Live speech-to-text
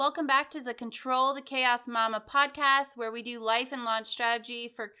Welcome back to the Control the Chaos Mama podcast, where we do life and launch strategy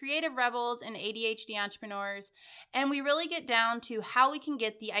for creative rebels and ADHD entrepreneurs. And we really get down to how we can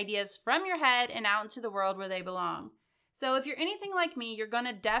get the ideas from your head and out into the world where they belong. So if you're anything like me, you're going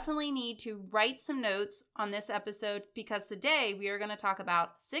to definitely need to write some notes on this episode, because today we are going to talk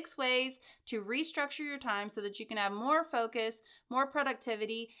about 6 ways to restructure your time so that you can have more focus, more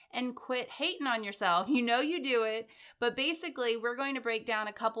productivity, and quit hating on yourself. You know you do it, but basically we're going to break down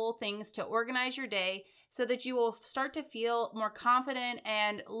a couple things to organize your day so that you will start to feel more confident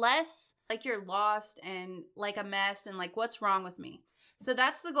and less like you're lost and like a mess and like, what's wrong with me? So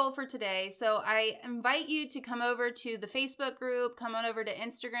that's the goal for today. So I invite you to come over to the Facebook group, come on over to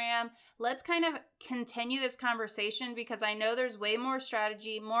Instagram. Let's kind of continue this conversation, because I know there's way more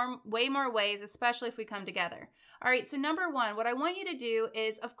strategy, way more ways, especially if we come together. All right, so number 1, what I want you to do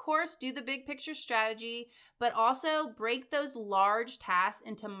is, of course, do the big picture strategy, but also break those large tasks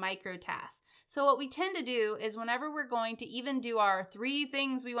into micro tasks. So what we tend to do is whenever we're going to even do our 3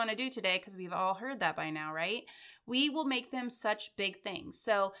 things we want to do today, because we've all heard that by now, right? We will make them such big things.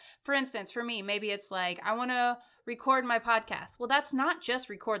 So for instance, for me, maybe it's like, I want to record my podcast. Well, that's not just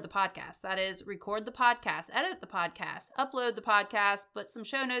record the podcast. That is record the podcast, edit the podcast, upload the podcast, put some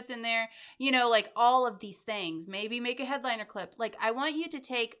show notes in there, like all of these things. Maybe make a headliner clip. Like, I want you to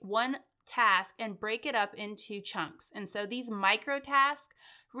take one task and break it up into chunks. And so these micro tasks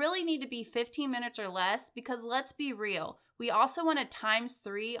really need to be 15 minutes or less, because let's be real. We also want to times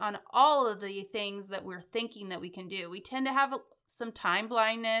 3 on all of the things that we're thinking that we can do. We tend to have some time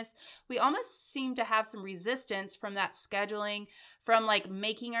blindness. We almost seem to have some resistance from that scheduling, from like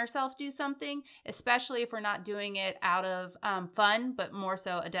making ourselves do something, especially if we're not doing it out of fun, but more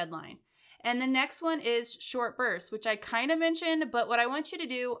so a deadline. And the next one is short bursts, which I kind of mentioned, but what I want you to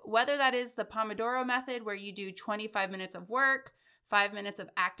do, whether that is the Pomodoro method where you do 25 minutes of work, 5 minutes of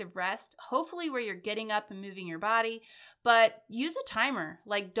active rest, hopefully where you're getting up and moving your body, but use a timer.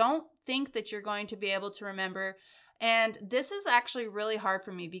 Like, don't think that you're going to be able to remember. And this is actually really hard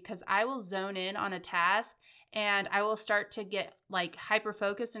for me, because I will zone in on a task and I will start to get like hyper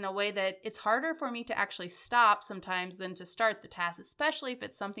focused in a way that it's harder for me to actually stop sometimes than to start the task, especially if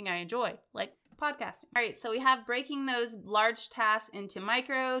it's something I enjoy, like podcasting. All right, so we have breaking those large tasks into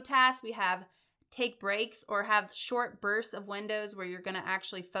micro tasks. We have take breaks or have short bursts of windows where you're going to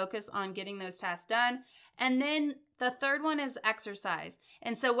actually focus on getting those tasks done. And then the third one is exercise.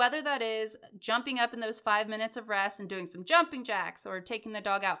 And so whether that is jumping up in those 5 minutes of rest and doing some jumping jacks or taking the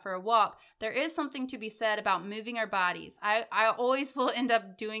dog out for a walk, there is something to be said about moving our bodies. I always will end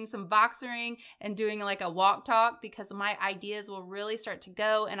up doing some boxering and doing like a walk talk, because my ideas will really start to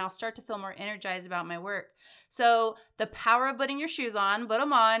go and I'll start to feel more energized about my work. So the power of putting your shoes on, put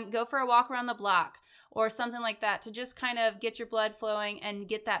them on, go for a walk around the block or something like that to just kind of get your blood flowing and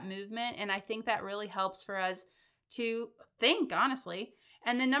get that movement. And I think that really helps for us to think, honestly.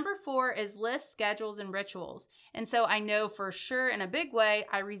 And then number 4 is lists, schedules, and rituals. And so I know for sure in a big way,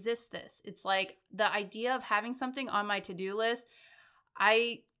 I resist this. It's like the idea of having something on my to-do list.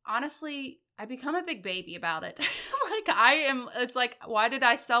 I become a big baby about it. It's like, why did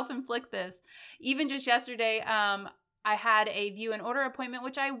I self-inflict this? Even just yesterday, I had a view and order appointment,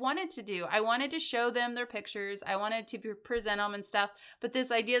 which I wanted to do. I wanted to show them their pictures. I wanted to present them and stuff. But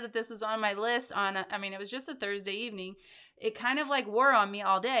this idea that this was on my list it was just a Thursday evening. It kind of like wore on me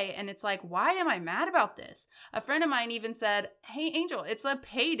all day. And it's like, why am I mad about this? A friend of mine even said, hey, Angel, it's a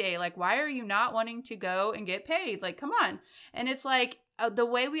payday. Like, why are you not wanting to go and get paid? Like, come on. And it's like, the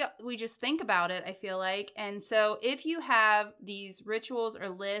way we just think about it, I feel like. And so if you have these rituals or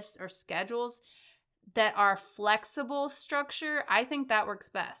lists or schedules that are flexible structure, I think that works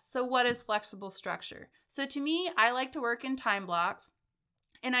best. So what is flexible structure? So to me, I like to work in time blocks.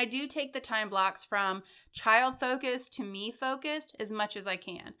 And I do take the time blocks from child focused to me focused as much as I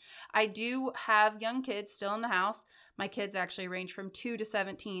can. I do have young kids still in the house. My kids actually range from 2 to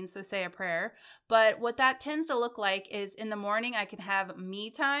 17, so say a prayer. But what that tends to look like is in the morning I can have me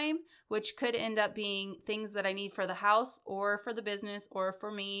time, which could end up being things that I need for the house or for the business or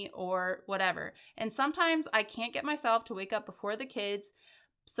for me or whatever. And sometimes I can't get myself to wake up before the kids.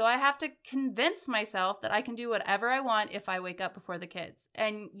 So I have to convince myself that I can do whatever I want if I wake up before the kids.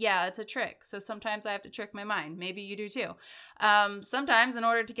 And yeah, it's a trick. So sometimes I have to trick my mind. Maybe you do too. Sometimes in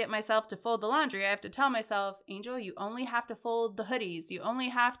order to get myself to fold the laundry, I have to tell myself, Angel, you only have to fold the hoodies. You only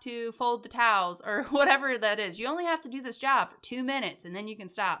have to fold the towels or whatever that is. You only have to do this job for 2 minutes and then you can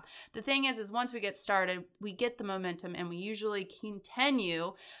stop. The thing is once we get started, we get the momentum and we usually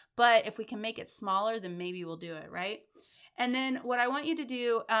continue. But if we can make it smaller, then maybe we'll do it, right? And then what I want you to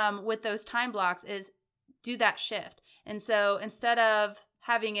do with those time blocks is do that shift. And so instead of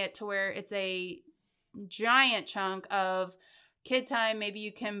having it to where it's a giant chunk of kid time. Maybe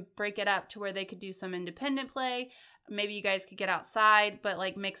you can break it up to where they could do some independent play. Maybe you guys could get outside, but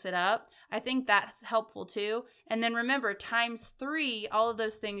like mix it up. I think that's helpful too. And then remember, times 3, all of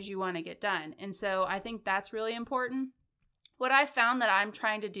those things you want to get done. And so I think that's really important. What I found that I'm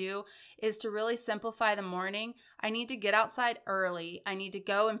trying to do is to really simplify the morning. I need to get outside early. I need to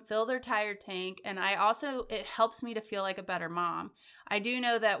go and fill their tire tank. And it helps me to feel like a better mom. I do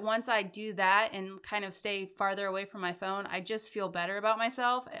know that once I do that and kind of stay farther away from my phone, I just feel better about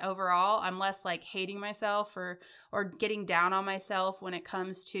myself overall. I'm less like hating myself or getting down on myself when it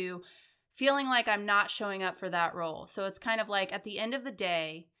comes to feeling like I'm not showing up for that role. So it's kind of like at the end of the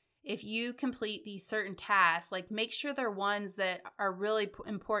day, if you complete these certain tasks, like make sure they're ones that are really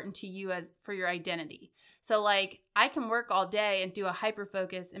important to you as for your identity. So like I can work all day and do a hyper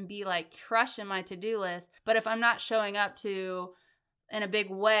focus and be like crushing my to-do list. But if I'm not showing up in a big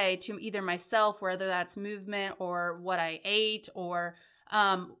way to either myself, whether that's movement or what I ate or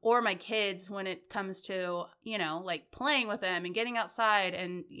my kids when it comes to, like playing with them and getting outside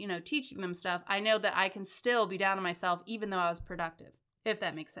and, teaching them stuff, I know that I can still be down on myself even though I was productive, if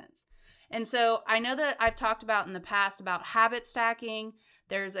that makes sense. And so I know that I've talked about in the past about habit stacking.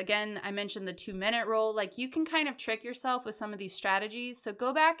 There's, again, I mentioned the 2-minute rule. Like you can kind of trick yourself with some of these strategies. So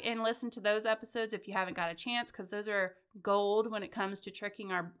go back and listen to those episodes if you haven't got a chance, because those are gold when it comes to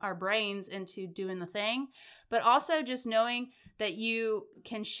tricking our brains into doing the thing. But also just knowing that you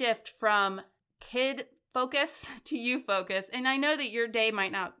can shift from kid focus to you focus. And I know that your day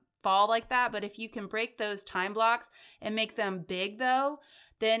might not fall like that, but if you can break those time blocks and make them big though,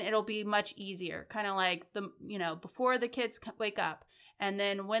 then it'll be much easier. Kind of like before the kids wake up, and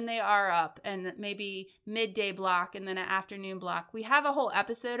then when they are up, and maybe midday block and then an afternoon block. We have a whole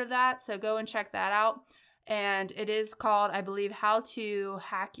episode of that, so go and check that out. And it is called, I believe, How to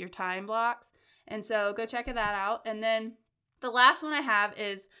Hack Your Time Blocks. And so go check that out. And then the last one I have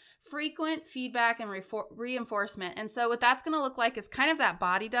is frequent feedback and reinforcement. And so what that's going to look like is kind of that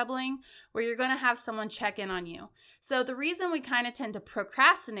body doubling where you're going to have someone check in on you. So the reason we kind of tend to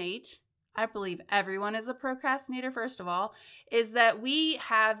procrastinate, I believe everyone is a procrastinator, first of all, is that we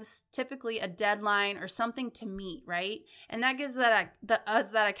have typically a deadline or something to meet, right? And that gives us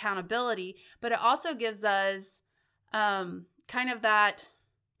that accountability, but it also gives us kind of that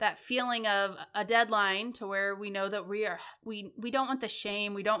feeling of a deadline to where we know that we don't want the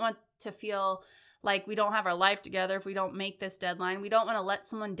shame. We don't want to feel like we don't have our life together if we don't make this deadline. We don't want to let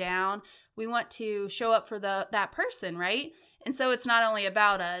someone down. We want to show up for that person, right? And so it's not only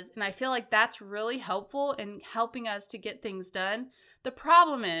about us. And I feel like that's really helpful in helping us to get things done. The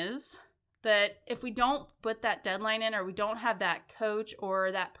problem is that if we don't put that deadline in, or we don't have that coach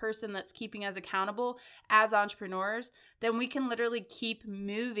or that person that's keeping us accountable as entrepreneurs, then we can literally keep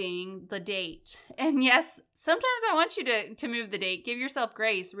moving the date. And yes, sometimes I want you to move the date. Give yourself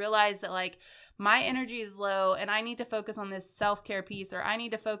grace. Realize that like my energy is low and I need to focus on this self-care piece, or I need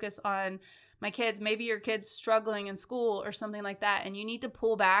to focus on my kids. Maybe your kid's struggling in school or something like that, and you need to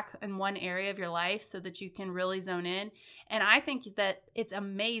pull back in one area of your life so that you can really zone in. And I think that it's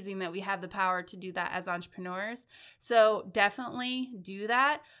amazing that we have the power to do that as entrepreneurs. So definitely do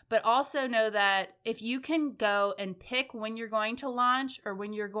that, but also know that if you can go and pick when you're going to launch or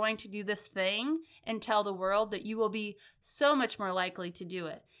when you're going to do this thing and tell the world, that you will be so much more likely to do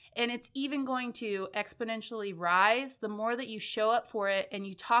it. And it's even going to exponentially rise the more that you show up for it and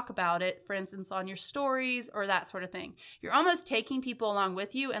you talk about it, for instance, on your stories or that sort of thing. You're almost taking people along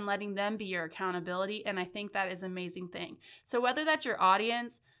with you and letting them be your accountability. And I think that is an amazing thing. So whether that's your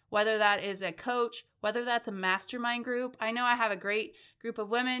audience, whether that is a coach, whether that's a mastermind group, I know I have a great group of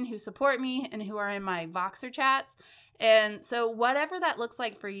women who support me and who are in my Voxer chats. And so whatever that looks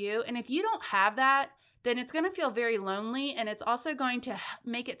like for you, and if you don't have that, then it's going to feel very lonely, and it's also going to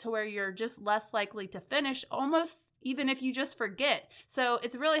make it to where you're just less likely to finish, almost even if you just forget. So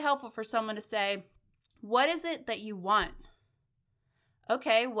it's really helpful for someone to say, what is it that you want?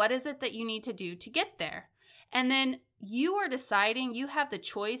 Okay, what is it that you need to do to get there? And then you are deciding, you have the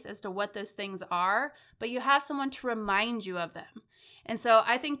choice as to what those things are, but you have someone to remind you of them. And so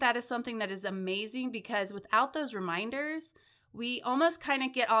I think that is something that is amazing, because without those reminders, we almost kind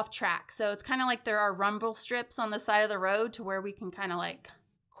of get off track. So it's kind of like there are rumble strips on the side of the road to where we can kind of like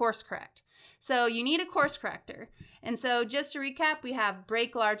course correct. So you need a course corrector. And so just to recap, we have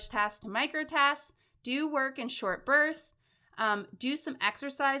break large tasks to micro tasks, do work in short bursts, do some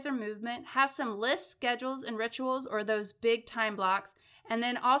exercise or movement, have some lists, schedules, and rituals, or those big time blocks, and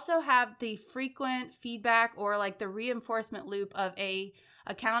then also have the frequent feedback or like the reinforcement loop of a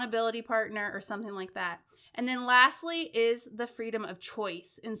accountability partner or something like that. And then lastly is the freedom of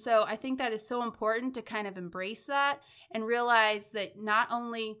choice. And so I think that is so important to kind of embrace that and realize that not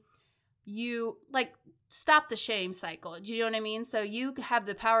only you stop the shame cycle. Do you know what I mean? So you have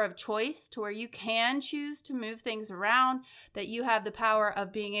the power of choice to where you can choose to move things around, that you have the power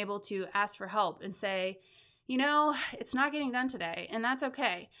of being able to ask for help and say, it's not getting done today, and that's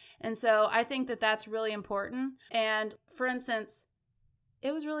okay. And so I think that that's really important. And for instance,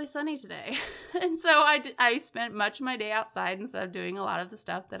 it was really sunny today. And so I spent much of my day outside instead of doing a lot of the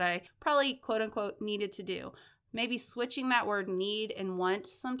stuff that I probably, quote unquote, needed to do. Maybe switching that word need and want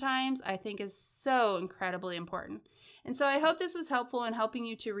sometimes I think is so incredibly important. And so I hope this was helpful in helping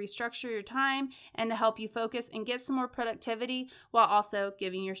you to restructure your time and to help you focus and get some more productivity while also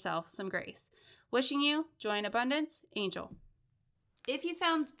giving yourself some grace. Wishing you joy and abundance, Angel. If you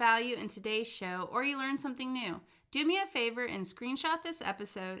found value in today's show or you learned something new, do me a favor and screenshot this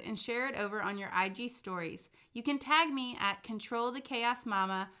episode and share it over on your IG stories. You can tag me at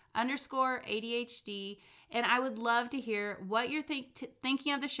controlthechaosmama_ADHD, and I would love to hear what you're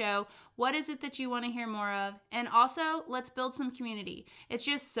thinking of the show. What is it that you want to hear more of? And also, let's build some community. It's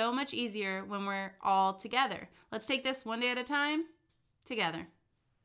just so much easier when we're all together. Let's take this one day at a time, together.